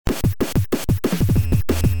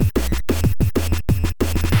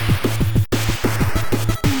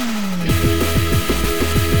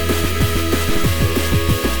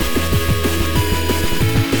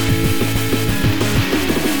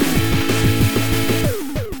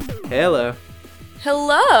Hello.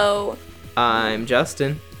 Hello. I'm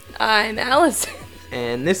Justin. I'm Allison.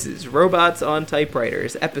 And this is Robots on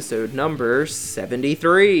Typewriters, episode number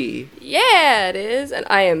 73. Yeah, it is. And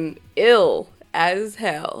I am ill as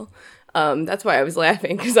hell. That's why I was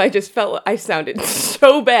laughing, because I just felt I sounded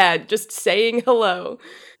so bad just saying hello.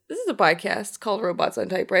 This is a podcast called Robots on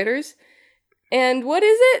Typewriters. And what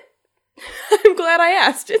is it? I'm glad I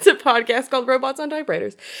asked. It's a podcast called Robots on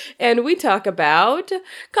Typewriters. And we talk about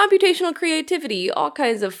computational creativity, all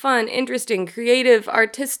kinds of fun, interesting, creative,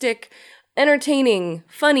 artistic, entertaining,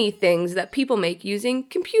 funny things that people make using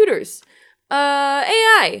computers.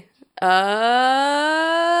 AI.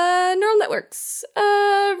 Neural networks.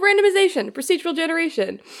 Randomization. Procedural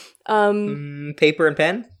generation. Paper and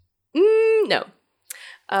pen? No.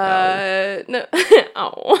 No.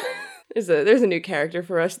 Oh. There's a new character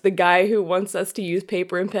for us. The guy who wants us to use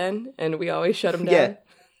paper and pen, and we always shut him down. Yeah.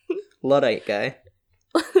 Luddite guy.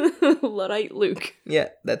 Luddite Luke. Yeah,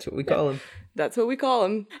 that's what we call him. That's what we call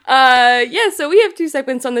him. So we have two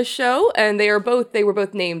segments on the show, and they were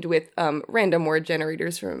both named with random word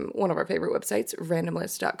generators from one of our favorite websites,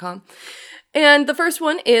 randomlist.com. And the first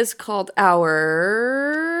one is called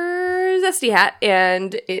Our Zesty Hat,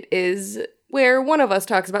 and it is where one of us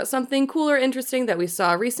talks about something cool or interesting that we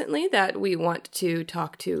saw recently that we want to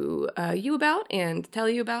talk to you about and tell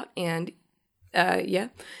you about, and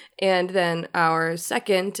And then our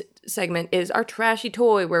second segment is our trashy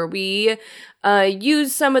toy, where we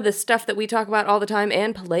use some of the stuff that we talk about all the time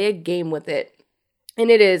and play a game with it. And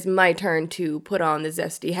it is my turn to put on the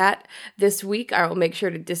Zesty Hat this week. I will make sure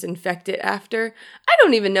to disinfect it after. I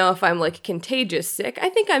don't even know if I'm, contagious sick. I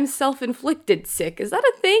think I'm self-inflicted sick. Is that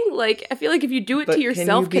a thing? I feel like if you do it to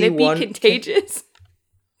yourself, can it be contagious?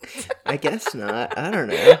 I guess not. I don't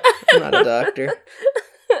know. I'm not a doctor.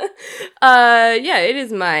 It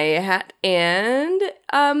is my hat, and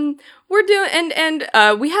we're doing, and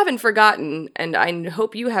we haven't forgotten, and I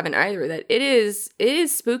hope you haven't either, that it is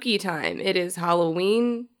spooky time. It is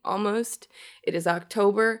Halloween, almost. It is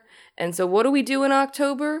October, and so what do we do in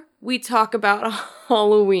October? We talk about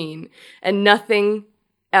Halloween, and nothing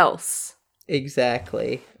else.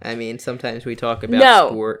 Exactly. I mean, sometimes we talk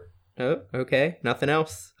about sport. Oh, okay. Nothing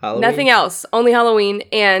else. Halloween. Nothing else. Only Halloween.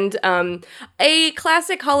 And a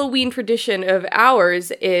classic Halloween tradition of ours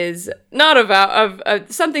is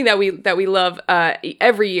something that we love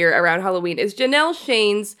every year around Halloween is Janelle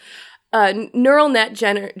Shane's neural net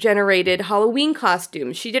generated Halloween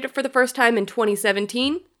costume. She did it for the first time in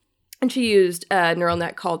 2017, and she used a neural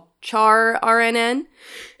net called Char RNN.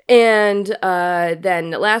 And then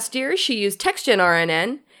last year she used TextGen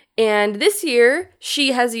RNN. And this year,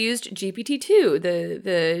 she has used GPT-2,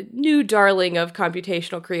 the new darling of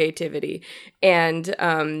computational creativity. And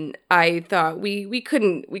I thought we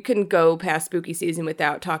couldn't go past spooky season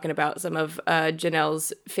without talking about some of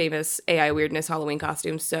Janelle's famous AI weirdness Halloween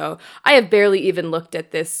costumes. So I have barely even looked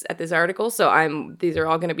at this article. So these are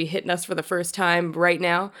all going to be hitting us for the first time right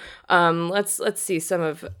now. Let's see some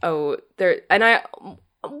of one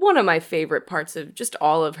of my favorite parts of just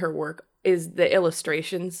all of her work is the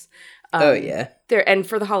illustrations. And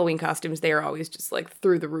for the Halloween costumes, they are always just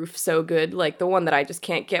through the roof, so good. The one that I just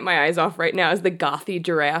can't get my eyes off right now is the gothy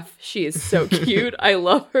giraffe. She is so cute. I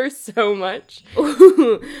love her so much.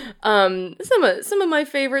 Some of my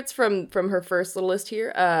favorites from her first little list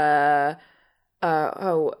here.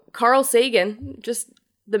 Carl Sagan, just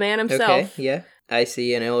the man himself. Okay, yeah. I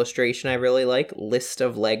see an illustration I really like. List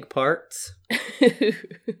of leg parts.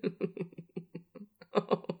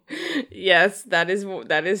 Yes, that is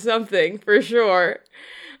something for sure.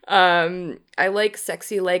 I like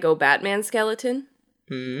sexy Lego Batman skeleton.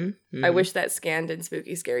 Mm-hmm. I wish that scanned in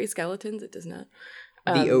Spooky Scary Skeletons. It does not.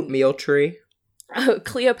 The oatmeal tree.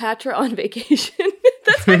 Cleopatra on vacation.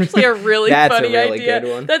 That's actually a really funny idea.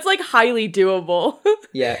 Good one. That's highly doable.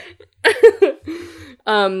 Yeah.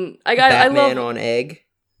 I Batman on egg.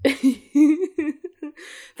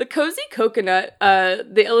 The cozy coconut,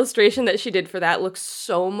 the illustration that she did for that looks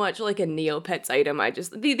so much like a Neopets item.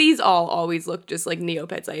 These all always look just like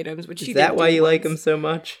Neopets items, which is that why you like them so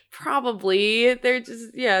much? Probably. They're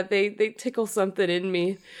just, they tickle something in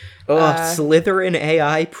me. Oh, Slytherin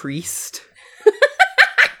AI priest.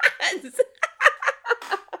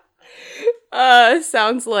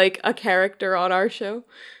 Sounds like a character on our show.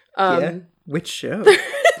 Yeah, which show?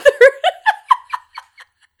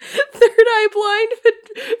 Third Eye Blind,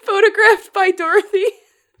 photographed by Dorothy.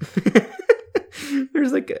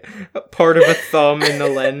 There's a part of a thumb in the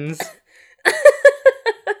lens.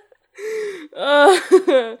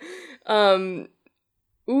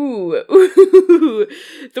 Ooh.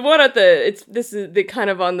 The one at this is the kind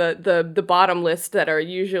of on the bottom list that are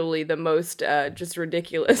usually the most just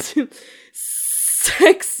ridiculous.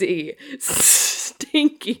 Sexy,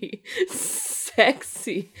 stinky,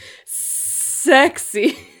 sexy.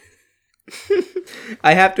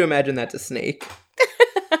 I have to imagine that's a snake.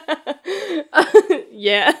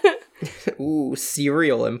 Yeah. Ooh,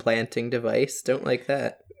 cereal implanting device. Don't like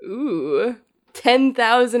that. Ooh.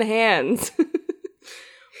 10,000 hands.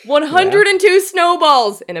 102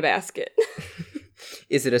 snowballs in a basket.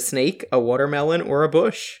 Is it a snake, a watermelon, or a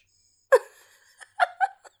bush?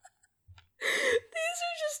 These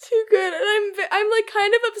are just too good, and I'm like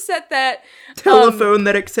kind of upset that telephone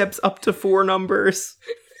that accepts up to 4 numbers.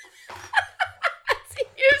 It's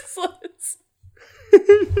useless. An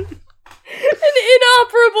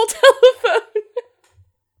inoperable telephone.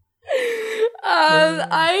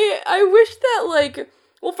 I wish that, like,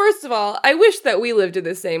 well, first of all, I wish that we lived in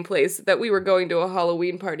the same place, that we were going to a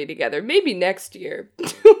Halloween party together. Maybe next year.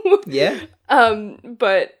 Yeah.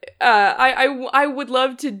 But I would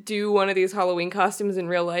love to do one of these Halloween costumes in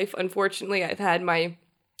real life. Unfortunately, I've had my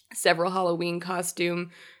several Halloween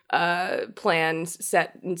costume plans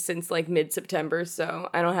set since like mid-September, so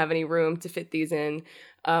I don't have any room to fit these in.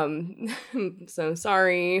 So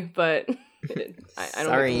sorry, but I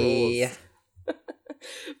don't make the rules.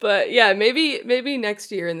 But yeah, maybe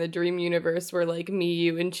next year in the dream universe where like me,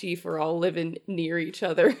 you, and Chief are all living near each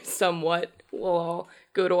other somewhat, we'll all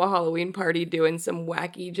go to a Halloween party doing some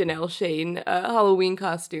wacky Janelle Shane Halloween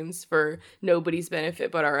costumes for nobody's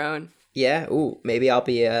benefit but our own. Yeah, ooh, maybe I'll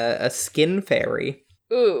be a skin fairy.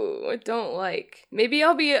 Ooh, I don't like. Maybe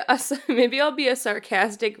I'll be a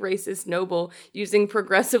sarcastic racist noble using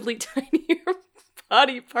progressively tinier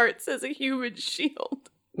body parts as a human shield.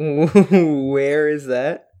 Where is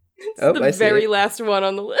that? It's the very last one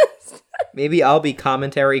on the list. Maybe I'll be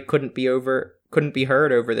commentary couldn't be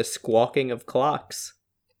heard over the squawking of clocks.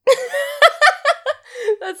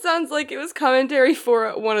 That sounds like it was commentary for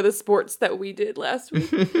one of the sports that we did last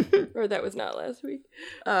week. Or that was not last week.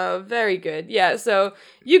 Very good. Yeah, so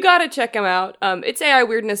you gotta check them out. It's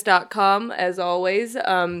AIweirdness.com, as always.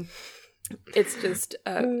 It's just,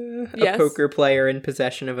 a poker player in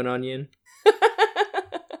possession of an onion.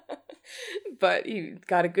 But you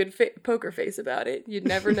got a good poker face about it. You'd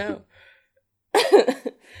never know. They're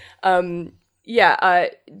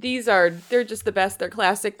just the best. They're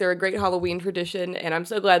classic. They're a great Halloween tradition, and I'm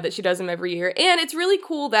so glad that she does them every year. And it's really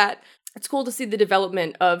cool to see the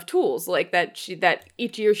development of tools like that. That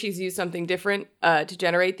each year she's used something different to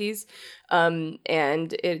generate these,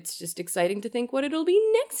 and it's just exciting to think what it'll be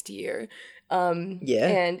next year.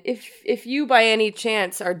 And if you by any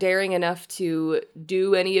chance are daring enough to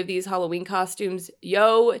do any of these Halloween costumes,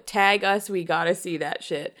 tag us. We gotta see that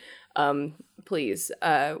shit. Please,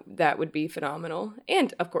 that would be phenomenal.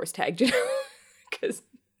 And of course, tag Janelle because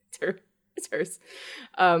it's hers.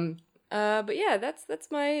 But yeah,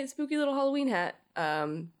 that's my spooky little Halloween hat.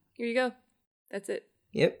 Here you go. That's it.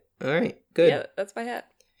 Yep. All right. Good. Yeah, that's my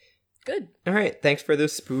hat. Good. All right. Thanks for the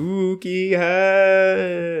spooky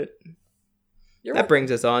hat. That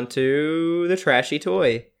brings us on to the trashy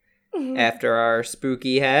toy. Mm-hmm. After our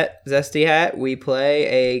spooky hat, zesty hat, we play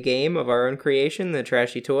a game of our own creation, the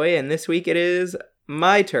trashy toy, and this week it is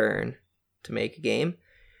my turn to make a game.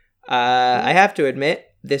 I have to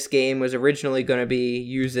admit, this game was originally going to be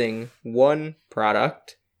using one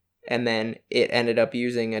product, and then it ended up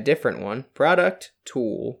using a different one. Product,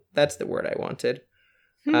 tool. That's the word I wanted.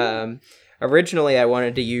 Originally, I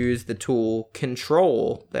wanted to use the tool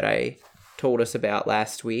Control that I told us about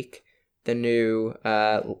last week, the new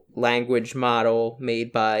language model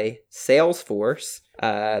made by Salesforce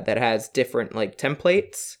that has different like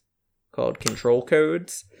templates called control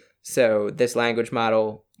codes. So this language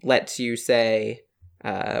model lets you say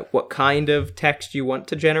what kind of text you want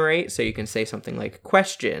to generate. So you can say something like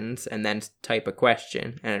questions and then type a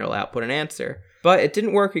question and it'll output an answer. But it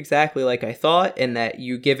didn't work exactly like I thought, in that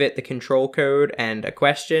you give it the control code and a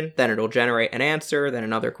question, then it'll generate an answer, then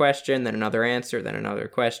another question, then another answer, then another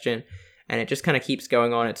question. And it just kind of keeps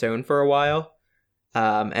going on its own for a while.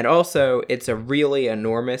 And also, it's a really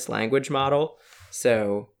enormous language model.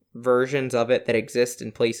 So versions of it that exist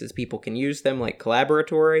in places people can use them, like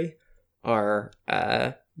Collaboratory, are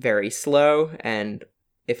very slow. And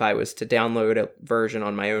if I was to download a version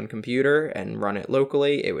on my own computer and run it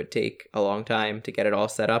locally, it would take a long time to get it all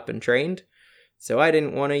set up and trained. So I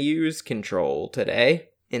didn't want to use Control today.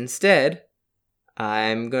 Instead,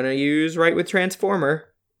 I'm going to use Write with Transformer,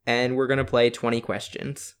 and we're going to play 20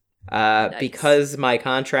 questions. Nice. Because my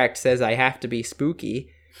contract says I have to be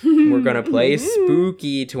spooky, we're going to play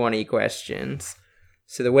spooky 20 questions.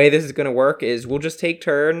 So the way this is going to work is we'll just take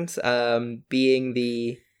turns being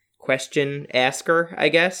the question asker, I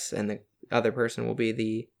guess, and the other person will be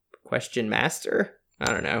the question master.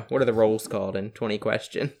 I don't know. What are the roles called in 20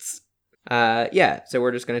 questions? Yeah, so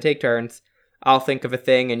we're just going to take turns. I'll think of a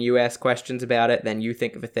thing and you ask questions about it. Then you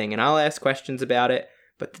think of a thing and I'll ask questions about it.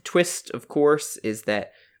 But the twist, of course, is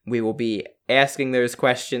that we will be asking those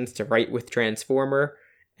questions to Write with Transformer.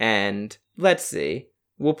 And let's see.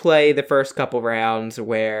 We'll play the first couple rounds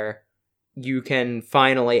where you can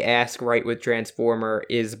finally ask Write with Transformer,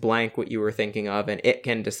 is blank what you were thinking of, and it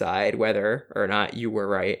can decide whether or not you were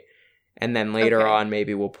right. And then later on,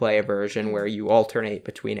 maybe we'll play a version where you alternate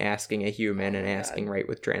between asking a human and asking Write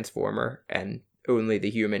with Transformer, and only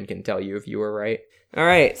the human can tell you if you were right. All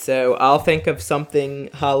right, so I'll think of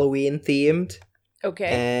something Halloween-themed. Okay.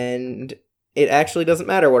 And it actually doesn't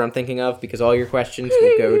matter what I'm thinking of, because all your questions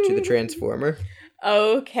will go to the Transformer.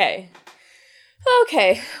 Okay.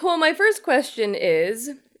 Okay, well, my first question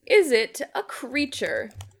is it a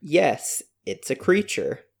creature? Yes, it's a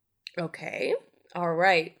creature. Okay. All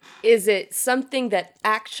right. Is it something that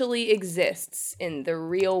actually exists in the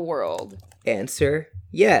real world? Answer,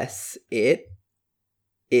 yes, it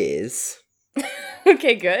is.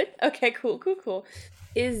 Okay, good. Okay, cool.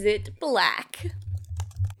 Is it black?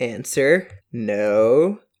 Answer,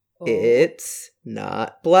 no, it's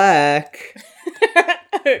not black.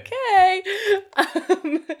 Okay.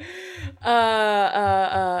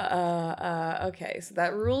 Okay, so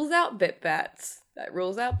that rules out Bit-Bats. That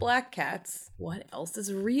rules out black cats. What else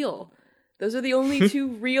is real? Those are the only two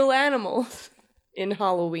real animals in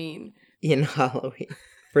Halloween. In Halloween.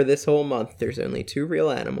 For this whole month, there's only 2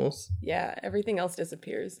 real animals. Yeah, everything else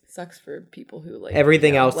disappears. Sucks for people who like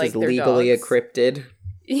everything else like is legally dogs. a cryptid.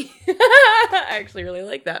 I actually really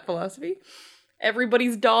like that philosophy.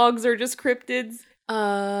 Everybody's dogs are just cryptids.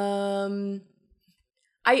 I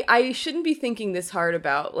shouldn't be thinking this hard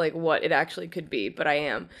about like what it actually could be, but I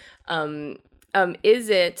am. Is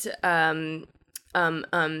it can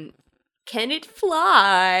it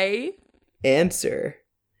fly? Answer,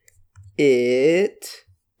 it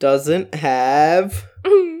doesn't have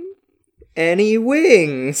any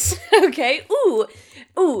wings. Okay. Ooh,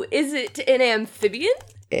 is it an amphibian?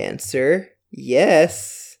 Answer,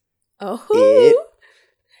 yes. Oh.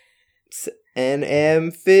 It's an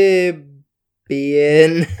amphibian.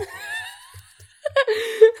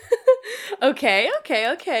 Okay.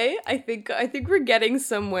 I think we're getting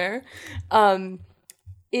somewhere.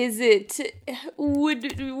 Is it would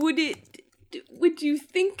you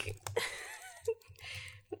think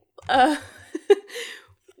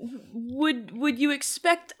would you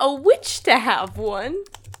expect a witch to have one?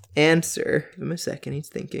 Answer. Give him a second, he's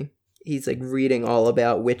thinking. He's like reading all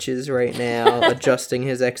about witches right now, adjusting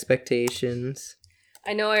his expectations.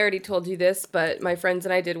 I know I already told you this, but my friends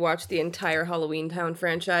and I did watch the entire Halloween Town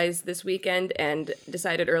franchise this weekend and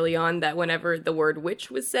decided early on that whenever the word witch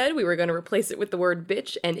was said, we were going to replace it with the word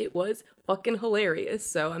bitch, and it was fucking hilarious.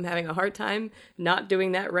 So I'm having a hard time not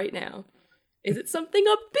doing that right now. Is it something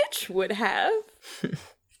a bitch would have?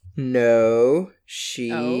 No,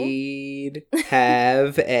 she'd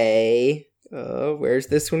have a... Oh, where's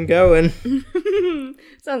this one going?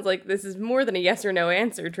 Sounds like this is more than a yes or no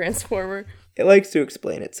answer, Transformer. It likes to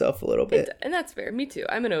explain itself a little bit. And that's fair. Me too.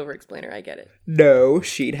 I'm an over-explainer. I get it. No,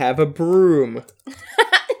 she'd have a broom.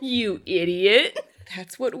 You idiot.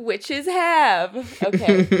 That's what witches have.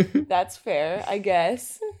 Okay, that's fair, I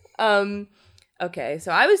guess. Okay,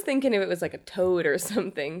 so I was thinking if it was like a toad or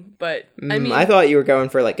something, but I mean... I thought you were going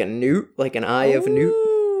for like a newt, like an eye of newt.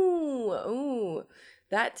 Ooh,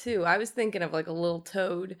 that too. I was thinking of like a little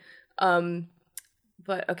toad.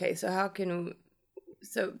 But okay, so how can...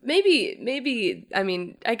 So maybe, I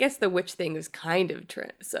mean, I guess the witch thing is kind of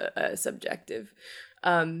subjective.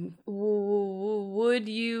 Would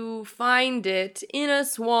you find it in a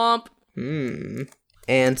swamp?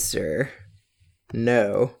 Answer,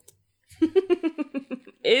 no.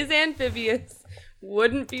 Is amphibious.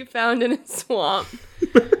 Wouldn't be found in a swamp.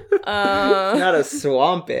 Not a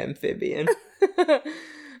swamp amphibian.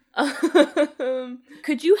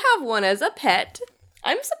 Could you have one as a pet?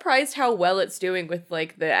 I'm surprised how well it's doing with,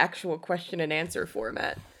 like, the actual question and answer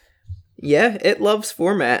format. Yeah, it loves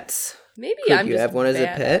formats. Maybe Could I'm you just have one as a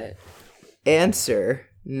pet? Answer,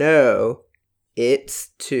 no. It's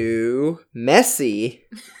too messy.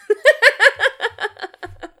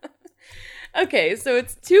 Okay, so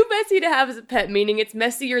it's too messy to have as a pet, meaning it's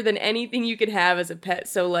messier than anything you could have as a pet.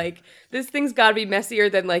 So, like, this thing's gotta be messier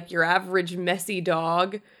than, like, your average messy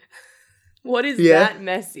dog. What is that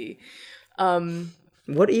messy?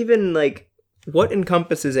 What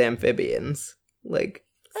encompasses amphibians? Like,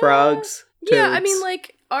 frogs? Yeah, I Toads. mean,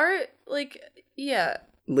 like, yeah.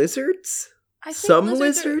 Lizards? I think Some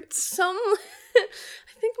lizards. lizards? Some. I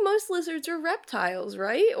think most lizards are reptiles,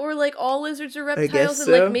 right? Or like all lizards are reptiles, guess and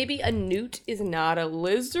so. like maybe a newt is not a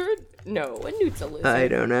lizard. No, a newt's a lizard. I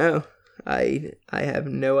don't know. I have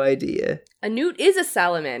no idea. A newt is a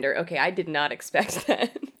salamander. Okay, I did not expect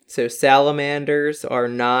that. So salamanders are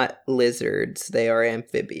not lizards. They are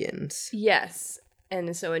amphibians. Yes.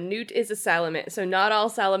 And so a newt is a salamander. So not all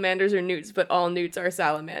salamanders are newts, but all newts are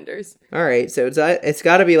salamanders. All right, so it's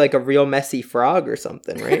got to be like a real messy frog or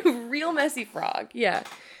something, right? Real messy frog, yeah.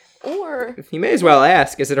 Or You may as well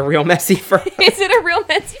ask, is it a real messy frog? is it a real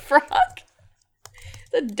messy frog?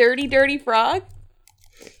 The dirty, dirty frog?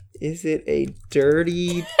 Is it a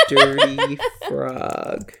dirty, dirty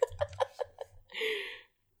frog?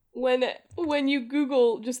 When you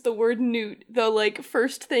Google just the word newt, the like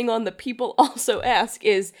first thing on the people also ask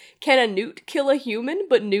is, can a newt kill a human?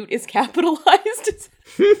 But newt is capitalized.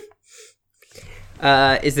 Is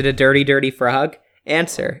it a dirty, dirty frog?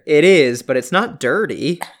 Answer, it is, but it's not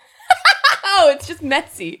dirty. Oh, it's just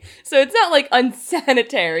messy. So it's not like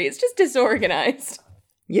unsanitary. It's just disorganized.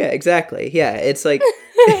 Yeah, exactly. Yeah, it's like,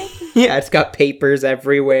 yeah, it's got papers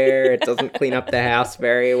everywhere. It doesn't clean up the house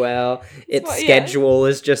very well. Its Well, yeah. schedule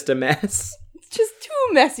is just a mess. It's just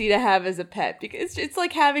too messy to have as a pet because it's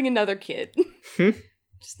like having another kid.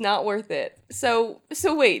 Just not worth it. So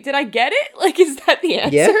wait, did I get it? Like, is that the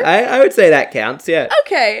answer? Yeah, I would say that counts, yeah.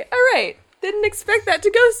 Okay, all right. Didn't expect that to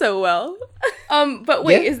go so well. But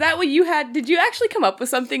wait, Yeah. is that what you had? Did you actually come up with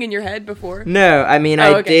something in your head before? No, I mean,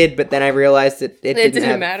 Oh, I okay. did, but then I realized it didn't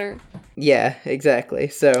have... matter. Yeah, exactly.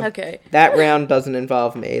 So Okay. that round doesn't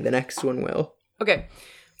involve me. The next one will. Okay.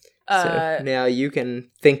 So now you can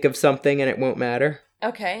think of something and it won't matter.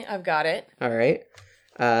 Okay, I've got it. All right.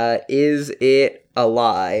 Is it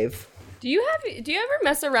alive? Do you ever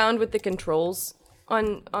mess around with the controls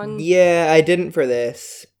on Yeah, I didn't for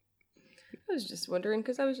this. I was just wondering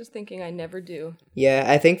because I was just thinking I never do. Yeah,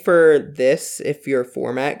 I think for this, if your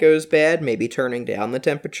format goes bad, maybe turning down the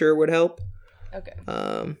temperature would help. Okay.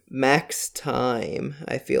 Max time.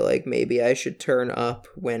 I feel like maybe I should turn up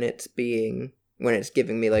when it's giving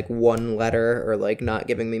me like one letter or like not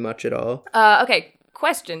giving me much at all. Okay.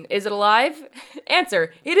 Question, is it alive?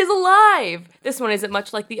 Answer, it is alive! This one isn't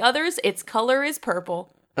much like the others, its color is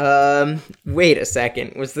purple. Wait a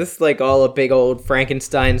second. Was this like all a big old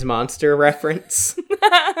Frankenstein's monster reference?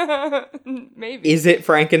 Maybe. Is it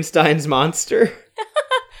Frankenstein's monster?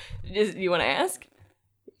 You want to ask?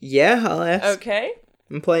 Yeah, I'll ask. Okay.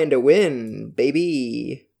 I'm playing to win,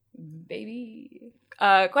 baby. Baby.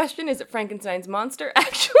 Question, is it Frankenstein's monster?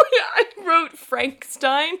 Actually, I wrote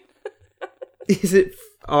Frankstein. Is it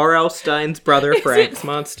R.L. Stein's brother Frank's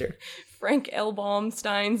monster? Frank L.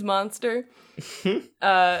 Baumstein's monster.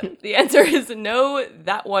 The answer is no,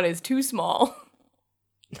 that one is too small.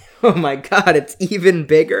 Oh my god, it's even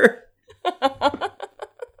bigger.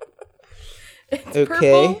 It's Okay.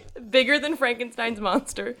 purple, bigger than Frankenstein's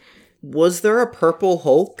monster. Was there a purple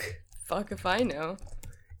Hulk? Fuck if I know.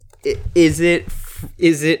 Is it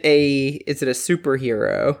a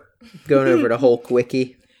superhero? Going over to Hulk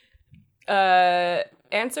Wiki.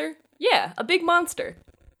 Answer? Yeah, a big monster.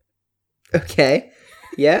 Okay.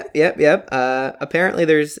 Yep. Apparently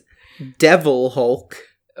there's Devil Hulk,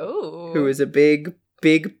 Oh. who is a big,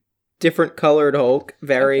 different colored Hulk,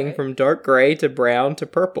 varying Okay. from dark gray to brown to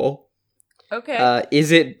purple. Okay.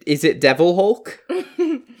 Is it Devil Hulk?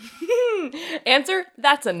 Answer?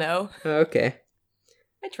 That's a no. Okay.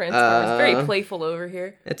 My Transformers very playful over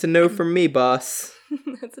here. That's a no from me, boss.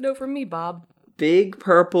 That's a no from me, Bob. Big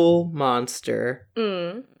purple monster,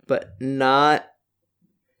 Mm. but not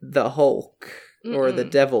the Hulk or the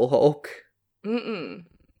Devil Hulk. Mm-mm.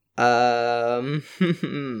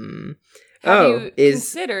 Have you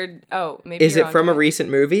considered? Oh, maybe is you're it from a onto recent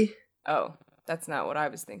movie? Oh, that's not what I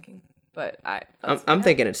was thinking. But I'm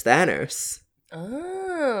thinking it's Thanos.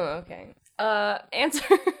 Oh, okay. Answer?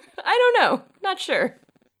 I don't know. Not sure.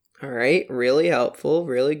 All right, really helpful,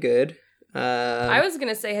 really good. I was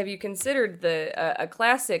gonna say, have you considered a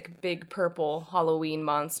classic big purple Halloween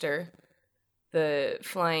monster, the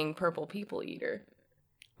flying purple people eater?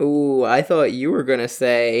 Ooh, I thought you were gonna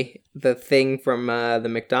say the thing from the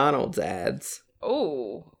McDonald's ads.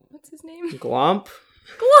 Oh, what's his name? Glomp?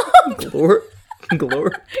 Glomp! Glorp?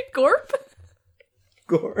 Glorp? Gorp?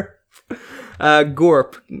 Gorp.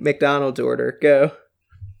 Gorp. McDonald's order. Go.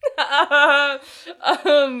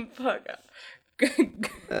 Fuck.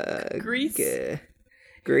 Grease?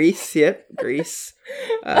 Grease, yep. Grease.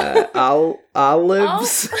 Olives.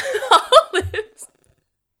 Olives.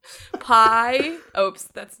 Pie. Oops,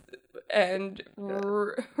 that's and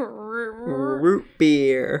Root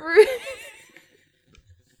beer.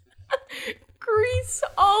 Grease,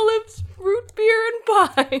 olives, root beer, and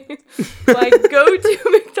pie. My go-to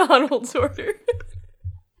McDonald's order.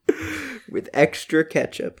 With extra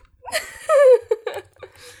ketchup.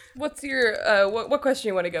 What's your, what question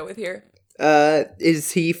you want to go with here?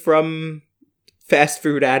 Is he from fast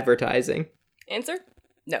food advertising? Answer?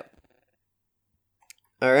 No.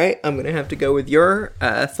 All right, I'm going to have to go with your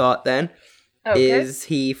thought then. Okay. Is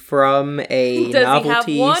he from a Does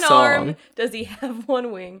novelty he have one song? arm? Does he have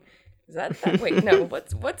one wing? Is that wait, no.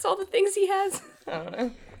 What's all the things he has? I don't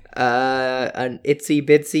know. An itsy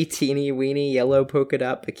bitsy teeny weeny yellow polka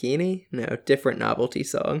dot bikini? No, different novelty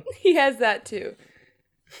song. He has that too.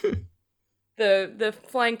 The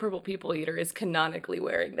flying purple people eater is canonically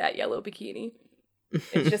wearing that yellow bikini.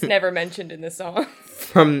 It's just never mentioned in the song.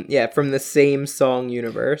 From the same song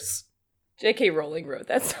universe. J.K. Rowling wrote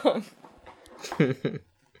that song.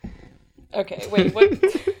 Okay, wait, what?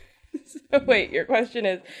 So wait, your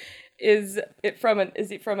question is it from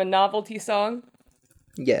a novelty song?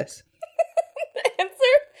 Yes. The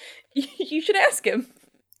answer? You should ask him.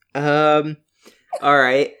 All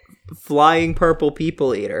right. Flying purple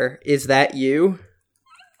people eater. Is that you?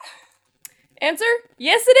 Answer?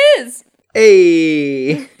 Yes, it is.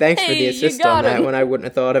 Hey! Thanks for the Hey, you assist got on that him. one. I wouldn't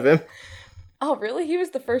have thought of him. Oh, really? He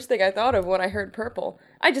was the first thing I thought of when I heard purple.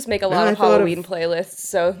 I just make a lot I of thought of- Halloween playlists,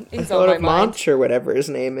 so I he's thought on my of mind. Monch or whatever his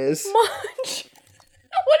name is. Monch.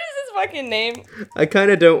 What is his fucking name? I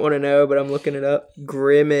kind of don't want to know, but I'm looking it up.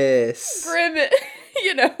 Grimace. Grimmett.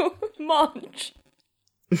 Monch.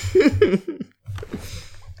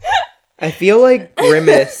 I feel like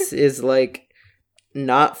Grimace is like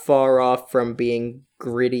not far off from being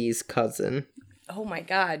Gritty's cousin. Oh my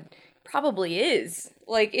god. Probably is.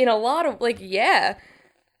 Like, in a lot of, like, yeah.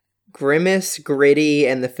 Grimace, Gritty,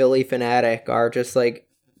 and the Philly Fanatic are just like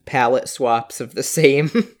palette swaps of the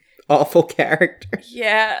same awful character.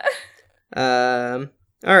 Yeah.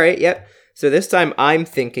 Alright, yep. So this time I'm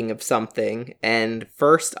thinking of something, and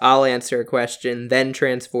first I'll answer a question, then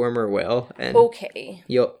Transformer will, and Okay.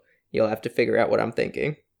 you'll have to figure out what I'm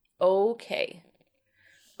thinking. Okay.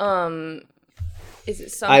 Is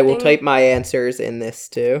it something... I will type my answers in this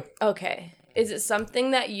too. Okay. Is it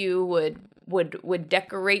something that you would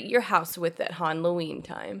decorate your house with at Halloween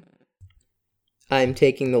time? I'm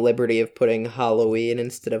taking the liberty of putting Halloween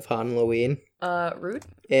instead of Halloween. Rude?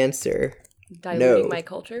 Answer. Diluting No. my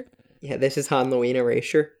culture? Yeah, this is Halloween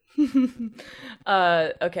erasure.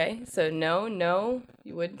 Okay. So no,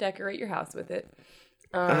 you wouldn't decorate your house with it.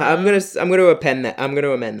 I'm gonna append that. I'm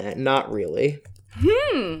gonna amend that. Not really.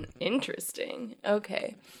 Interesting.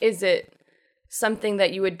 Okay. Is it something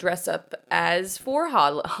that you would dress up as for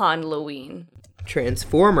Halloween?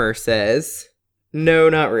 Transformer says, no,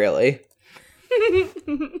 not really.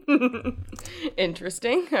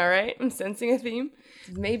 Interesting. All right. I'm sensing a theme.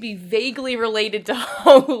 Maybe vaguely related to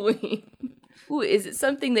Halloween. Ooh, is it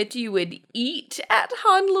something that you would eat at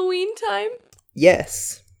Halloween time?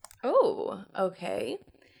 Yes. Oh, okay.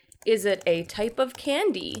 Is it a type of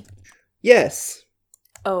candy? Yes.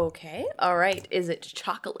 Okay. All right. Is it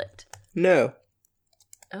chocolate? No.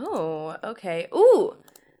 Oh, okay. Ooh,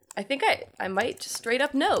 I think I might just straight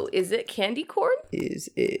up know. Is it candy corn? Is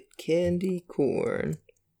it candy corn?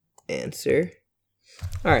 Answer.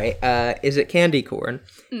 All right. Is it candy corn?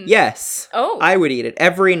 Yes. Oh. I would eat it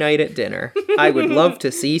every night at dinner. I would love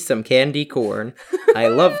to see some candy corn. I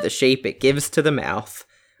love the shape it gives to the mouth.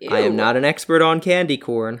 I am Ew. not an expert on candy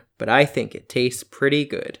corn, but I think it tastes pretty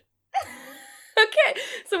good. Okay,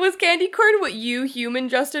 so was candy corn what you, human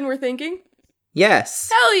Justin, were thinking? Yes.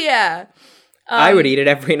 Hell yeah! I would eat it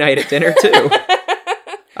every night at dinner too.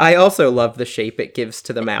 I also love the shape it gives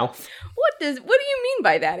to the mouth. What do you mean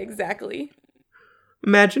by that exactly?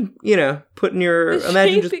 Imagine, putting The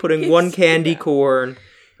shape just it putting gives one to the candy mouth. corn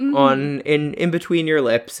on in between your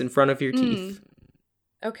lips in front of your teeth.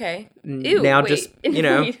 Okay. Ew, Now wait. just,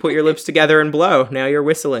 Wait. put your lips together and blow. Now you're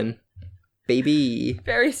whistling. Baby.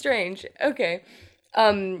 Very strange. Okay.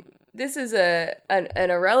 This is an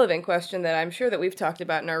irrelevant question that I'm sure that we've talked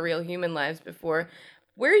about in our real human lives before.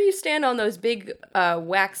 Where do you stand on those big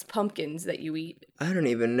wax pumpkins that you eat? I don't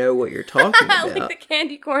even know what you're talking about. Like the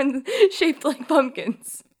candy corn shaped like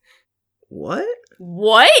pumpkins. What?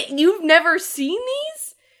 What? You've never seen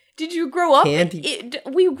these? Did you grow up? Candy-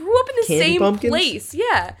 We grew up in the Candy same pumpkins? place.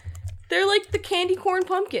 Yeah. They're like the candy corn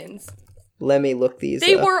pumpkins. Let me look these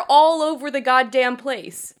They up. were all over the goddamn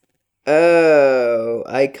place. Oh,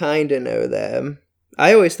 I kinda know them.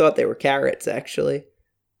 I always thought they were carrots, actually.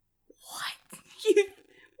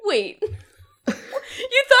 Wait.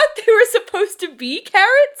 You thought they were supposed to be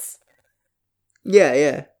carrots? Yeah,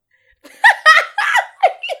 yeah.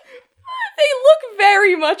 They look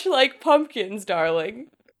very much like pumpkins, darling.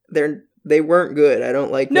 They weren't good. I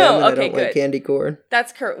don't like them, No, and okay, I don't like good. candy corn.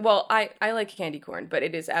 That's correct. Well, I like candy corn, but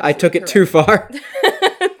it is absolutely I took it correct. too far.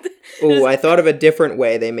 It Oh, is I thought of a different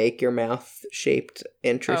way they make your mouth shaped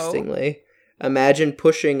interestingly. Imagine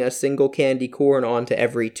pushing a single candy corn onto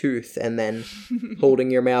every tooth and then holding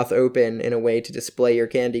your mouth open in a way to display your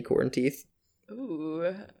candy corn teeth.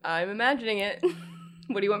 Ooh, I'm imagining it.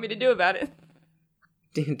 What do you want me to do about it?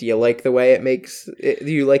 Do you like the way it makes it,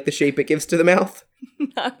 do you like the shape it gives to the mouth?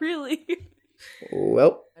 Not really.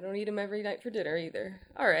 Well, I don't eat them every night for dinner either.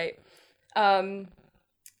 All right.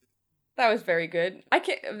 That was very good.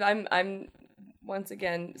 I'm once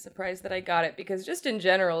again surprised that I got it, because just in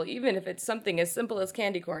general, even if it's something as simple as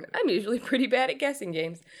candy corn, I'm usually pretty bad at guessing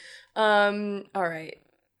games. All right.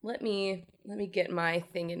 Let me get my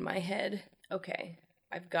thing in my head. Okay.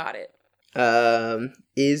 I've got it.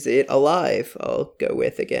 Is it alive? I'll go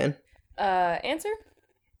with again. Answer?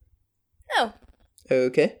 No.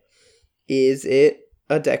 Okay. Is it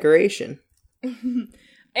a decoration?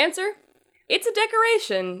 Answer? It's a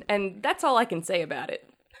decoration, and that's all I can say about it.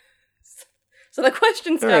 So the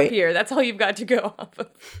question stop right. here. That's all you've got to go off of.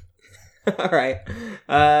 All right.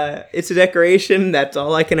 It's a decoration. That's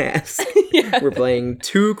all I can ask. Yeah. We're playing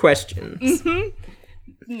 2 questions.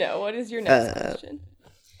 No, what is your next question?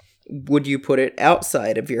 Would you put it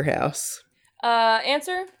outside of your house?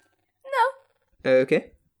 Answer? No.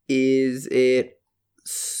 Okay. Is it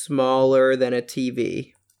smaller than a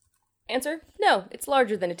TV? Answer? No, it's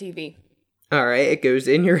larger than a TV. All right. It goes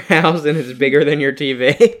in your house and it's bigger than your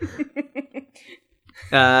TV.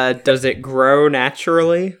 Does it grow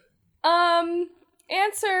naturally?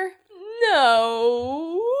 Answer?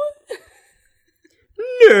 No.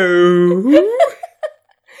 No.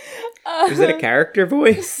 Is that a character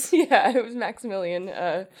voice? Yeah, it was Maximilian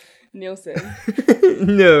Nielsen.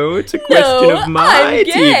 No, it's a question of my I'm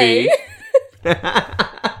gay. TV.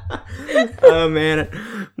 Oh man,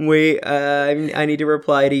 wait. I need to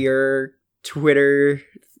reply to your Twitter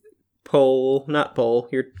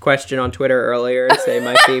your question on Twitter earlier and say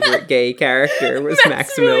my favorite gay character was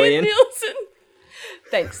Maximilian. Nielsen.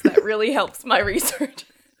 Thanks, that really helps my research.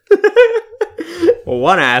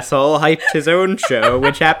 One asshole hyped his own show,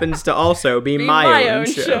 which happens to also be my own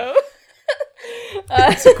show.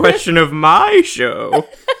 It's a question of my show.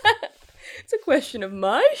 It's a question of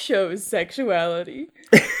my show's sexuality.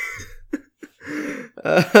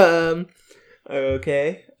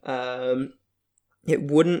 Okay. It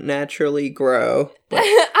wouldn't naturally grow.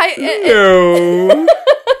 No.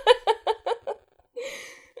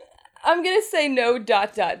 I'm gonna say no ...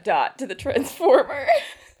 to the Transformer.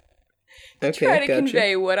 Okay, Try to gotcha.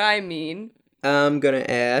 convey what I mean. I'm gonna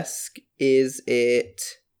ask, is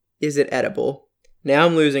it edible? Now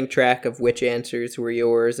I'm losing track of which answers were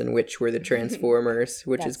yours and which were the Transformers,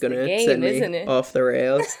 which is gonna game, send isn't me it? off the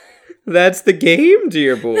rails. That's the game,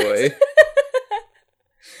 dear boy.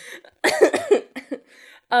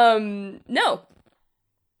 No.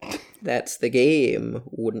 That's the game,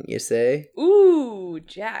 wouldn't you say? Ooh,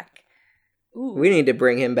 Jack. Ooh. We need to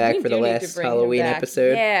bring him back We for the do need to last bring him Halloween back.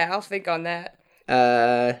 episode. Yeah, I'll think on that.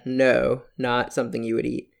 No, not something you would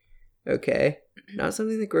eat. Okay. Not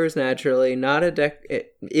something that grows naturally,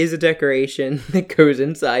 it is a decoration that goes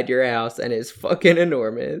inside your house and is fucking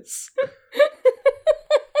enormous.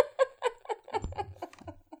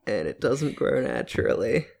 And it doesn't grow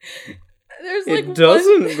naturally. It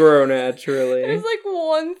doesn't grow naturally. There's like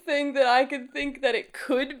one thing that I could think that it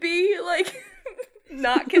could be, like,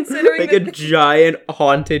 not considering like a giant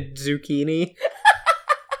haunted zucchini.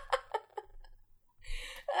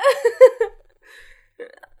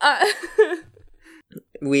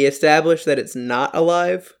 We established that it's not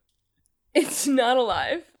alive. It's not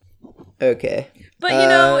alive. Okay. But, you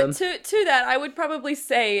know, to that, I would probably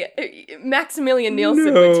say Maximilian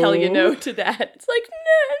Nielsen would tell you no to that. It's like,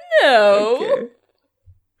 no.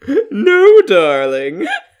 Okay. No, darling.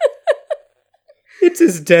 It's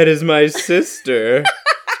as dead as my sister.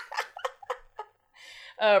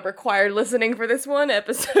 Required listening for this one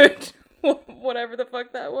episode. Whatever the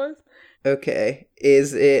fuck that was. Okay.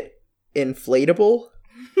 Is it inflatable?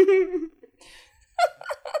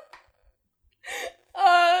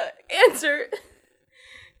 Answer.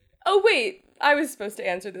 Oh wait, I was supposed to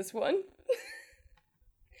answer this one.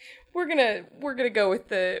 We're gonna go with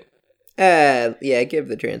the yeah, give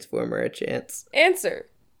the Transformer a chance. answer.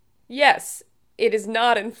 Yes, it is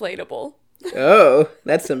not inflatable. Oh,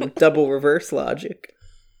 that's some double reverse logic.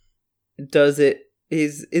 Is it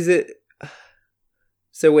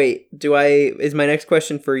so wait, is my next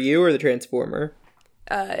question for you or the Transformer?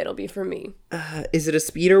 it'll be for me. Is it a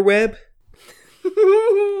spider web?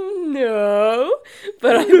 No,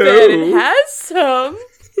 but I bet it has some.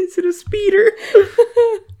 Is it a speeder? Is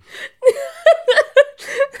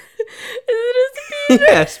it a speeder?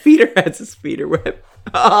 Yeah, speeder has a spider web.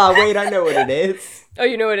 Ah, wait, I know what it is. Oh,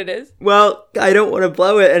 you know what it is? Well, I don't want to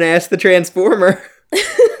blow it and ask the Transformer.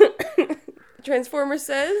 Transformer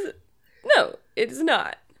says, no, it is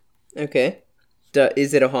not. Okay.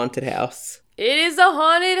 Is it a haunted house? It is a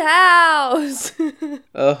haunted house.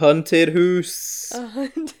 A haunted house. A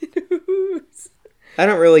haunted house. I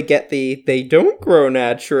don't really get they don't grow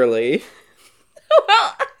naturally.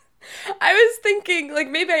 Well, I was thinking, like,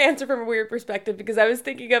 maybe I answer from a weird perspective because I was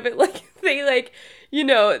thinking of it like they, like, you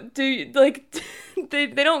know, do, like, they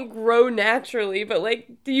don't grow naturally, but, like,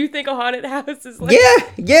 do you think a haunted house is, like...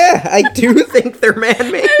 Yeah, I do think they're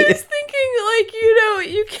man-made. I was thinking, like, you know,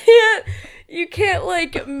 you can't,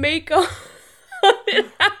 like, make a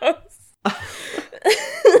haunted house.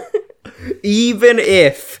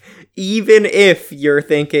 Even if you're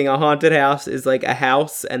thinking a haunted house is like a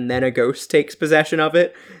house and then a ghost takes possession of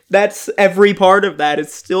it, that's every part of that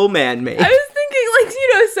is still man-made. I was thinking, like,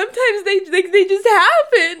 you know, sometimes they just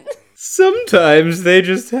happen. Sometimes they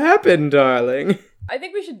just happen, darling. I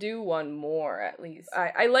think we should do one more at least.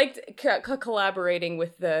 I liked collaborating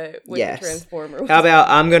with the Transformer. How about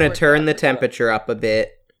I'm gonna turn the temperature up a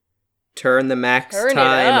bit. Turn the max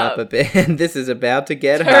time up a bit. This is about to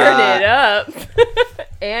get hot. Turn it up.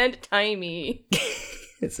 And tiny.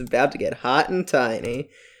 It's about to get hot and tiny.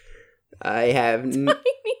 I have... Tiny.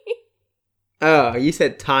 Oh, you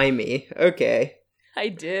said timey. Okay. I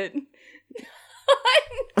did.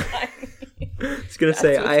 I was gonna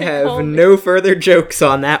say, I have no further jokes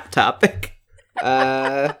on that topic.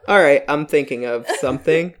 Alright, I'm thinking of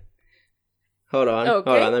something. Hold on,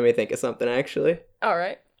 let me think of something, actually.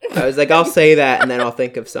 Alright. I was like, I'll say that and then I'll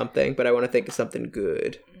think of something, but I want to think of something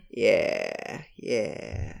good. Yeah.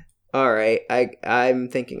 Alright, I'm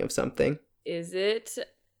thinking of something. Is it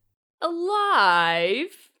alive?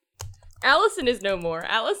 Allison is no more.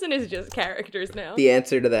 Allison is just characters now. The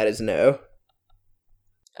answer to that is no.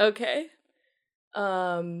 Okay.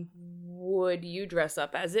 Would you dress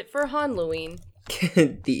up as it for Halloween?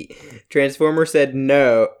 The Transformer said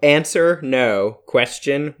no. Answer, no.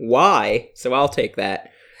 Question, why? So I'll take that.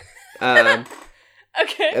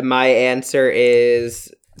 Okay. My answer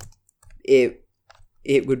is it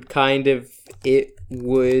would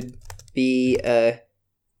be a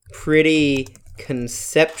pretty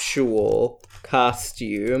conceptual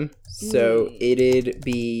costume, so it'd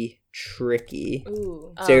be tricky.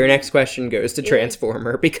 Ooh. So your next question goes to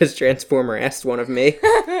Transformer because Transformer asked one of me.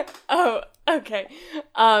 Oh, okay.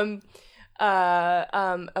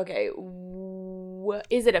 Okay.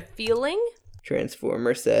 Is it a feeling?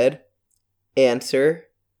 Transformer said, answer,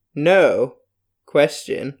 no.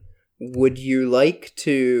 Question, would you like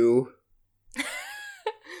to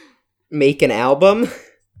make an album?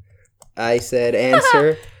 I said,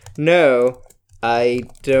 answer, no. I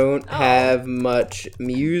don't have much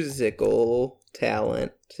musical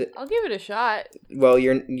talent. I'll give it a shot. Well,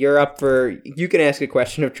 you're up for... You can ask a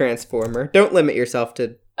question of Transformer. Don't limit yourself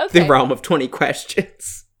to the realm of 20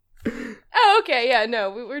 questions. Oh, okay. Yeah,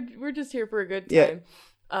 no, we're just here for a good time.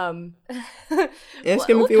 Yeah. Ask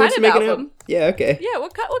him if he wants to make an album. Yeah, okay. Yeah,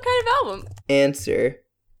 what kind of album? Answer,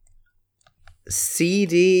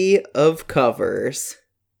 CD of covers.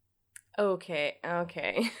 Okay.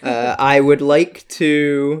 I would like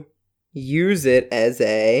to use it as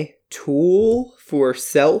a tool for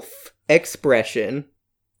self-expression.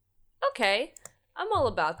 Okay. I'm all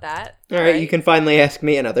about that. All right, you can finally ask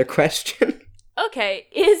me another question. Okay,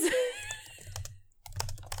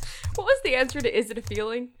 what was the answer to is it a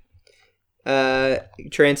feeling?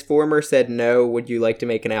 Transformer said no, would you like to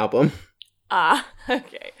make an album?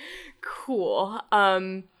 Okay. Cool.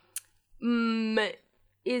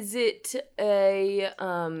 Is it is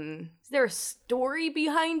there a story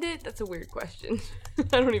behind it? That's a weird question. I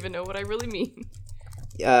don't even know what I really mean.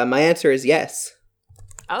 My answer is yes.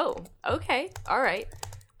 Oh, okay. All right.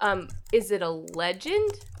 Is it a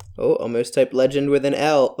legend? Oh, almost typed legend with an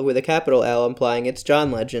L, with a capital L, implying it's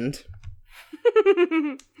John Legend.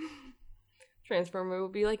 Transformer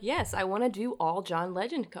would be like, yes, I want to do all John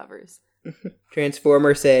Legend covers.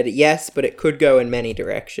 Transformer said yes, but it could go in many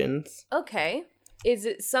directions. Okay. Is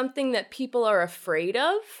it something that people are afraid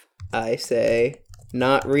of? I say,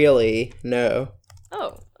 not really, no.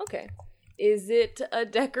 Oh, okay. Is it a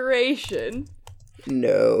decoration?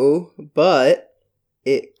 No, but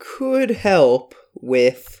it could help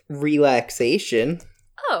with relaxation.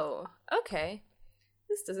 Oh, okay.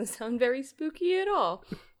 This doesn't sound very spooky at all.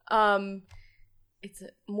 It's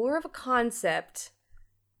more of a concept.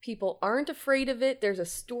 People aren't afraid of it. There's a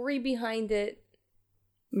story behind it.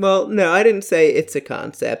 Well, no, I didn't say it's a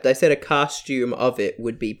concept. I said a costume of it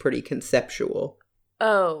would be pretty conceptual.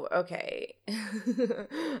 Oh, okay.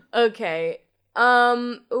 Okay.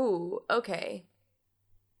 Ooh, okay.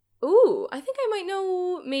 Ooh, I think I might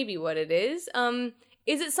know maybe what it is.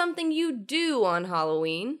 Is it something you do on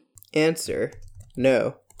Halloween? Answer,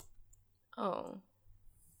 no. Oh.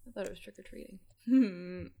 I thought it was trick-or-treating.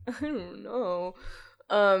 I don't know.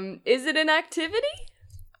 Is it an activity?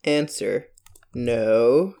 Answer,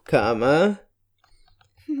 no, comma.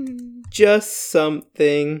 Just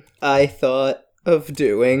something I thought of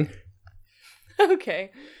doing.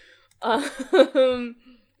 Okay.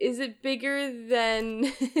 Is it bigger than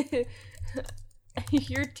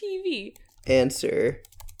your TV? Answer,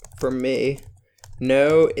 for me,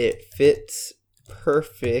 no, it fits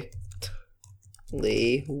perfectly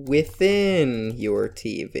within your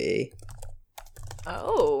TV.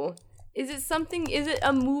 Oh. Is it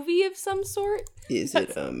a movie of some sort? Is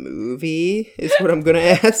it a movie? Is what I'm gonna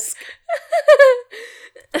ask.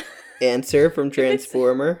 Answer from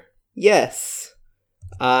Transformer. Yes.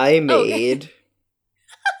 I made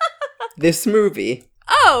this movie.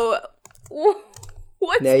 Oh!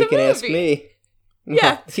 What's Now the you can movie? ask me.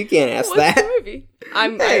 Yeah. You can't ask What's that. the movie?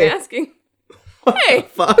 I'm Hey. asking. What Hey. the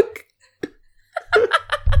fuck?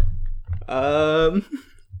 I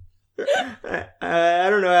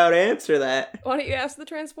don't know how to answer that. Why don't you ask the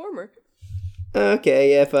Transformer?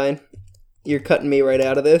 Okay, yeah, fine. You're cutting me right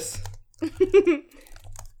out of this?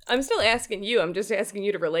 I'm still asking you. I'm just asking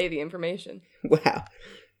you to relay the information. Wow.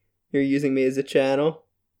 You're using me as a channel?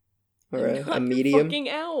 Or I'm not a your medium? fucking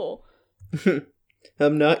owl.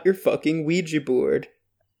 I'm not your fucking Ouija board.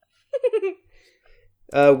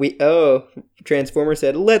 Transformer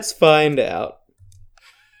said, let's find out.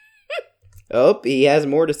 Oh, he has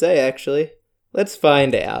more to say, actually. Let's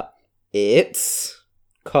find out. It's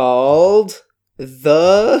called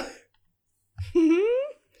The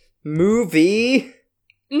Movie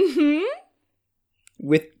Mm-hmm.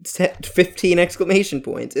 with 15 exclamation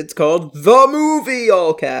points. It's called The Movie,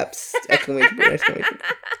 all caps. Exclamation point, exclamation point.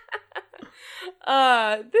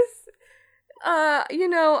 I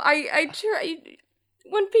try.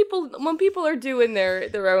 When people are doing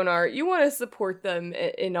their own art, you want to support them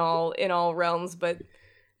in all realms, but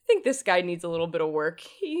I think this guy needs a little bit of work.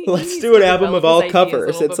 He Let's needs do to an album of develop all his ideas a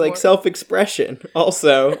covers. little It's bit like more. self-expression.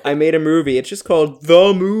 Also, I made a movie. It's just called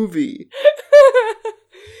The Movie.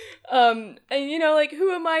 And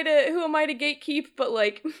who am I to gatekeep? But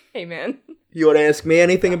like, hey man, You want to ask me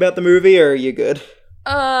anything about the movie, or are you good?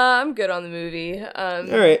 I'm good on the movie. All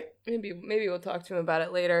right. Maybe we'll talk to him about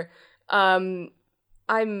it later. I'm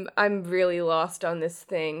really lost on this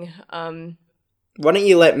thing. Why don't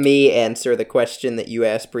you let me answer the question that you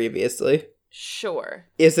asked previously? Sure.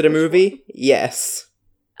 Is it a movie? Yes.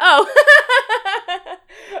 Oh.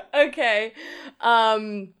 Okay.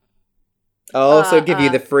 I'll also give you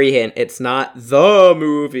the free hint. It's not the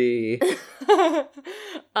movie.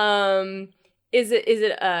 Is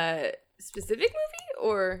it a specific movie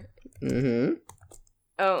or? Mm-hmm.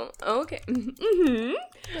 Oh, okay. Mm-hmm.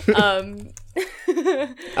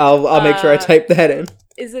 I'll make sure I type that in.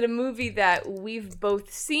 Is it a movie that we've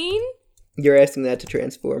both seen? You're asking that to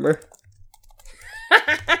Transformer.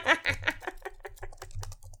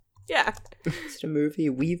 Yeah. It's a movie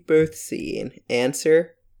we've both seen.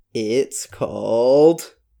 Answer, it's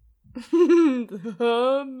called...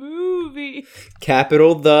 The movie.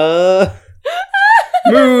 Capital The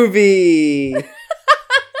Movie!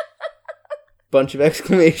 Bunch of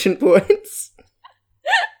exclamation points.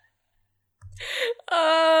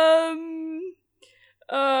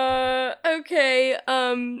 Okay,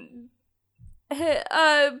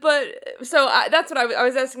 that's what I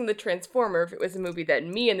was asking the Transformer if it was a movie that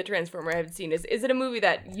me and the Transformer have seen. Is it a movie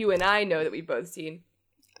that you and I know that we've both seen?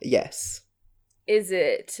 Yes. Is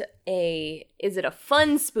it a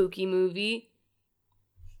fun, spooky movie?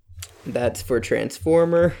 That's for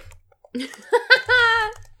Transformer.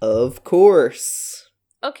 Of course.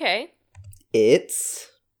 Okay. It's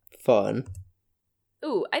fun.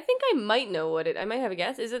 Ooh, I think I might know what I might have a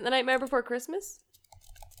guess. Is it The Nightmare Before Christmas?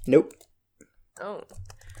 Nope. Oh.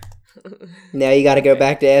 Now you gotta go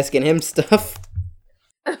back to asking him stuff.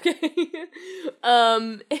 Okay. Is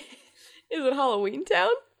it Halloween Town?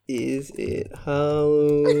 Is it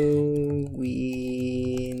Halloween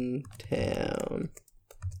Town?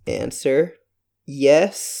 Answer,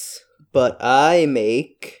 yes, but I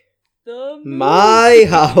make The my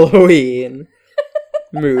Halloween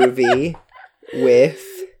movie with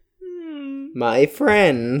my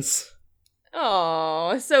friends. Oh,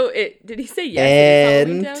 Oh, so did he say yes? It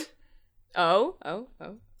is Halloween And Town?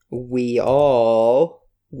 Oh. we all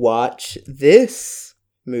watch this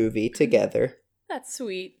movie together. That's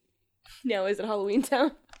sweet. Now, is it Halloween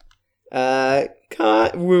Town?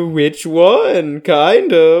 Which one?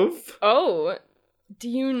 Kind of. Oh, do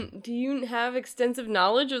you have extensive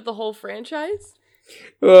knowledge of the whole franchise?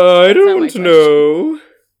 I That's not my don't question. know.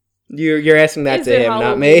 You're asking that Is to it him,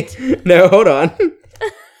 not me. No, hold on.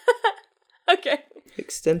 Okay.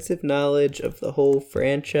 Extensive knowledge of the whole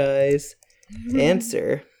franchise.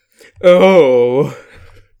 Answer. Oh.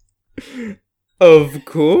 Of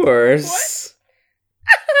course.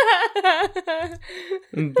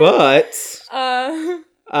 But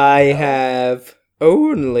I have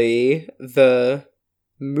only the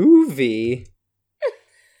movie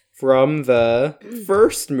from the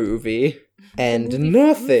first movie and movie from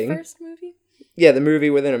nothing. the first movie? Yeah, the movie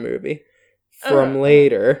within a movie from Uh-huh.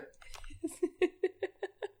 later.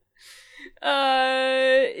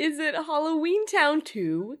 Is it Halloween Town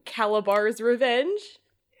 2, Calabar's Revenge?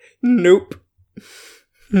 Nope.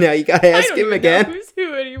 Now you gotta I ask don't him even again. know who's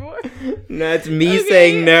who anymore. No, it's me Okay,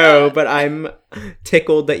 saying no, but I'm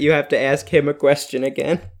tickled that you have to ask him a question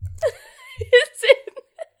again.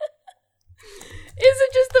 Is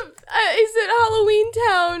it just the is it Halloween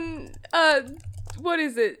Town what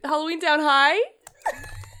is it? Halloween Town High?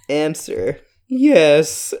 Answer.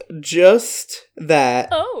 Yes, just that.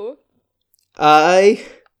 Oh. I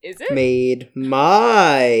Is it? made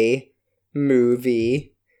my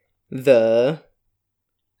movie the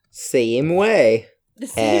same way. The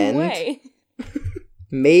same and- way.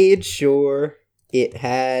 Made sure it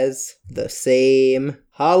has the same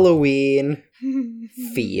Halloween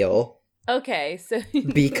feel. Okay, so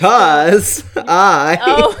Because I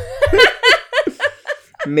Oh.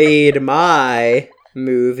 made my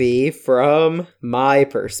movie from my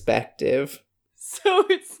perspective. So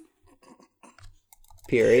it's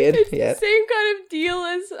Period. the Yep. same kind of deal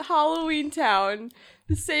as Halloween Town.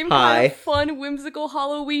 The same kind Hi. of fun, whimsical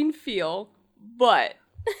Halloween feel, but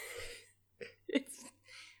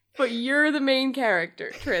but you're the main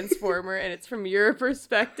character, Transformer, and it's from your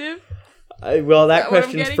perspective. Well, that that what I'm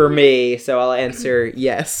question's getting for here? me, so I'll answer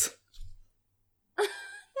yes.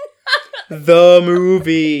 The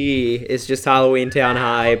movie is just Halloween Town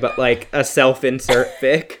High, but like a self-insert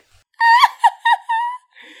fic.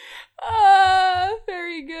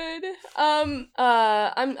 Very good. I'm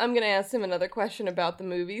gonna ask him another question about the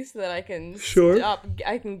movie so that I can Sure.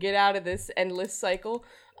 I can get out of this endless cycle.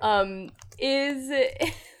 Is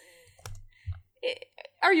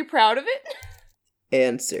are you proud of it?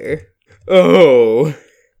 Answer. Oh,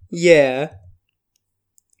 yeah.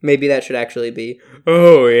 Maybe that should actually be,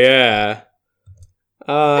 oh yeah.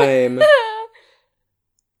 I'm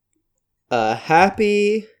a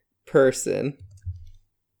happy person.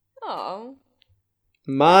 Oh,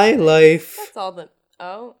 My life that's all the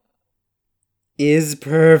oh, is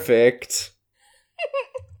perfect.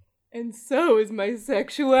 and so is my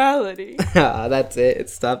sexuality. Ah, that's it. It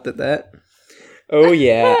stopped at that. Oh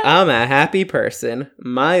yeah, I'm a happy person.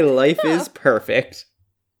 My life is perfect.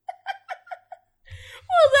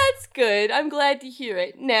 Well, that's good. I'm glad to hear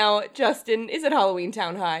it. Now, Justin, is it Halloween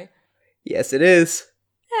Town High? Yes, it is.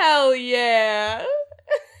 Hell yeah!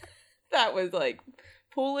 That was like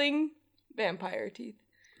pulling vampire teeth.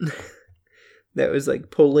 That was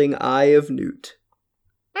like pulling Eye of Newt.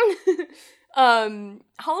 Halloween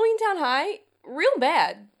Town High, real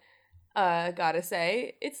bad. Gotta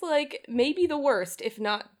say, it's like maybe the worst, if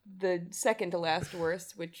not the second to last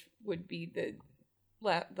worst, which would be the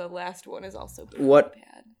last one is also pretty What?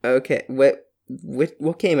 bad. Okay, what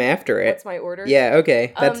came after it? What's my order? Yeah,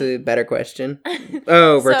 okay, that's a better question.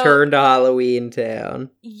 Oh, So- Return to Halloween Town.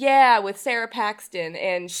 Yeah, with Sarah Paxton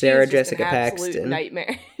and she's Sarah just Jessica an absolute Paxton.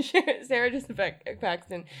 nightmare. Sarah Jessica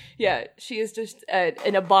Paxton. Yeah, she is just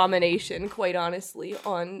an abomination, quite honestly,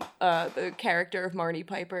 on the character of Marnie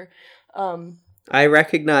Piper. I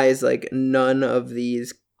recognize like none of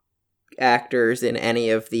these actors in any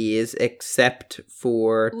of these except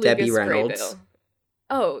for Debbie Lucas Reynolds. Graybill.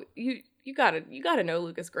 Oh, you gotta know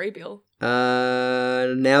Lucas Graybill.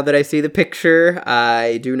 Now that I see the picture,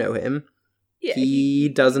 I do know him. Yeah, he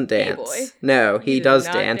doesn't gay dance. boy. No, He he does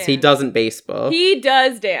does not dance. He dance. doesn't baseball. he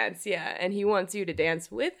does dance. Yeah, and he wants you to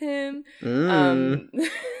dance with him.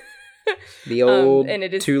 The old and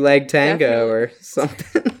it is two-leg tango definitely- or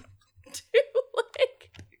something.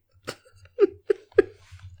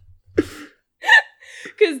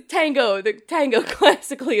 Because the tango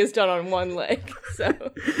classically is done on one leg,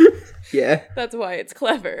 so Yeah. that's why it's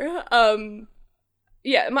clever.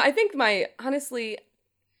 Yeah, honestly,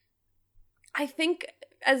 I think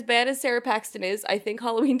as bad as Sarah Paxton is, I think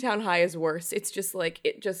Halloween Town High is worse. It's just like,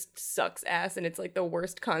 it just sucks ass, and it's like the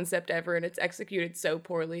worst concept ever, and it's executed so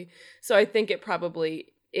poorly. So I think it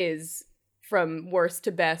probably is, from worst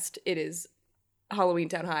to best, it is Halloween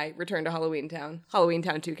Town High, Return to Halloween Town, Halloween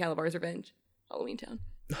Town 2, Calabar's Revenge, Halloween Town.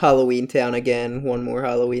 Halloween Town again, one more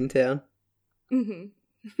Halloween Town. Mm-hmm.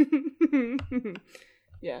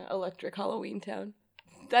 Yeah, Electric Halloween Town.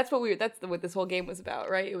 That's what this whole game was about,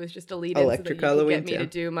 right? It was just a lead-in Electric so that you Halloween could get me Town. to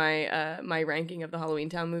do my ranking of the Halloween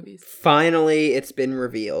Town movies. Finally, it's been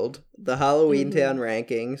revealed. The Halloween Town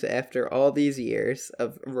rankings, after all these years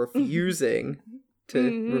of refusing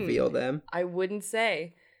to reveal them. I wouldn't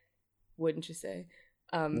say. Wouldn't you say?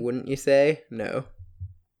 Wouldn't you say? No.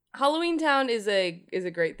 Halloween Town is a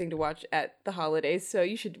great thing to watch at the holidays, so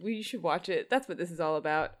you should watch it. That's what this is all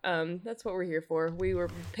about. That's what we're here for. We were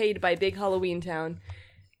paid by Big Halloween Town.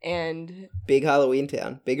 And Big Halloween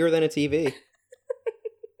Town. Bigger than a TV.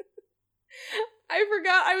 I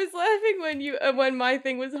forgot. I was laughing when my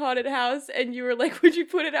thing was haunted house, and you were like, "Would you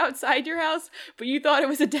put it outside your house?" But you thought it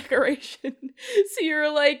was a decoration, so you were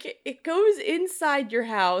like, "It goes inside your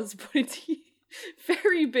house, but it's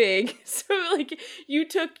very big." So like, you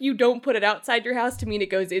don't put it outside your house to mean it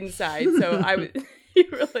goes inside. So you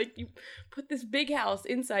were like, you put this big house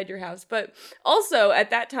inside your house. But also at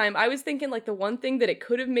that time, I was thinking like the one thing that it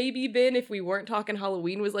could have maybe been if we weren't talking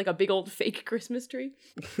Halloween was like a big old fake Christmas tree.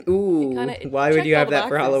 Ooh, why would you have that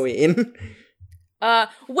for Halloween?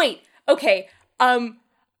 Wait, okay.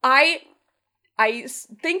 I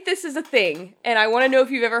think this is a thing, and I want to know if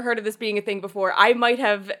you've ever heard of this being a thing before. I might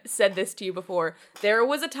have said this to you before. There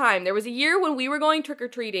was a year when we were going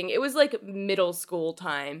trick-or-treating. It was like middle school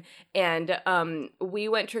time, and we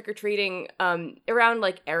went trick-or-treating around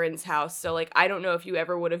like Erin's house. So like, I don't know if you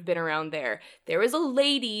ever would have been around there. There was a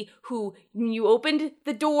lady who, when you opened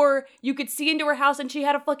the door, you could see into her house, and she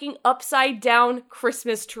had a fucking upside-down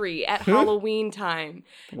Christmas tree at Halloween time.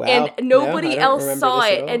 Wow. And nobody else saw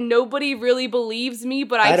it, and and nobody really believes me,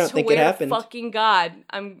 but I don't swear think it happened. fucking God,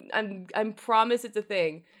 I'm promise it's a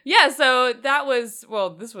thing. Yeah, so that was, well,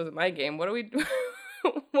 this wasn't my game. What was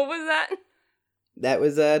that? That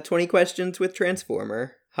was 20 Questions with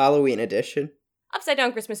Transformer, Halloween edition. Upside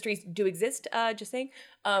down Christmas trees do exist, just saying.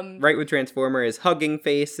 Right with Transformer is Hugging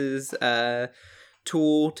Face's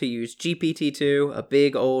tool to use GPT-2, a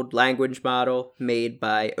big old language model made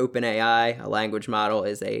by OpenAI. A language model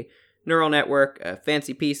is a neural network, a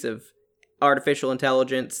fancy piece of artificial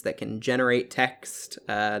intelligence that can generate text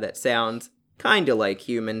that sounds kind of like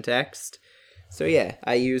human text. So yeah,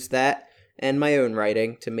 I used that and my own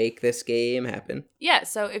writing to make this game happen. Yeah,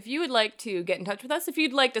 so if you would like to get in touch with us, if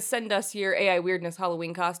you'd like to send us your AI Weirdness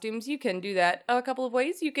Halloween costumes, you can do that a couple of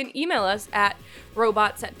ways. You can email us at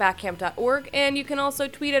robots@backcamp.org, and you can also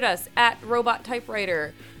tweet at us at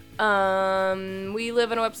robottypewriter. We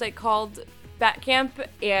live on a website called Batcamp,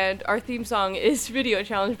 and our theme song is Video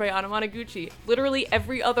Challenge by Anamanaguchi. Literally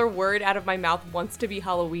every other word out of my mouth wants to be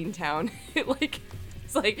Halloween Town.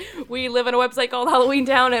 It's like, we live on a website called Halloween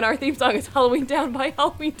Town, and our theme song is Halloween Town by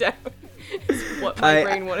Halloween Town. Is what my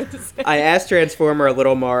brain wanted to say. I asked Transformer a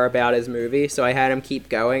little more about his movie, so I had him keep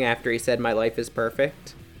going after he said my life is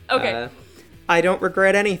perfect. Okay. I don't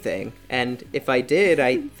regret anything, and if I did,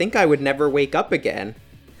 I think I would never wake up again.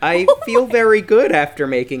 I feel very good after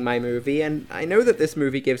making my movie, and I know that this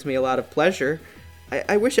movie gives me a lot of pleasure.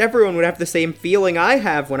 I wish everyone would have the same feeling I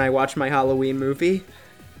have when I watch my Halloween movie.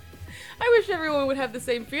 I wish everyone would have the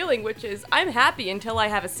same feeling, which is, I'm happy until I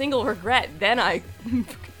have a single regret. Then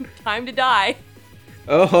time to die.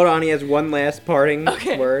 Oh, hold on, he has one last parting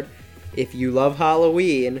Okay. word. If you love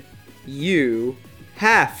Halloween, you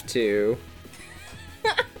have to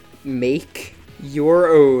make your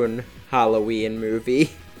own Halloween movie.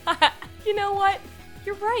 You know what?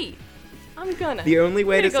 You're right. I'm gonna. The only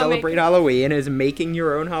way to go celebrate Halloween is making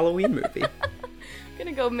your own Halloween movie.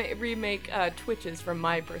 Gonna go remake Twitches from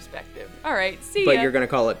my perspective. All right, see ya. But you're gonna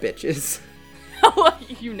call it bitches.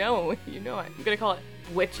 You know it. I'm gonna call it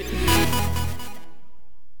Witches.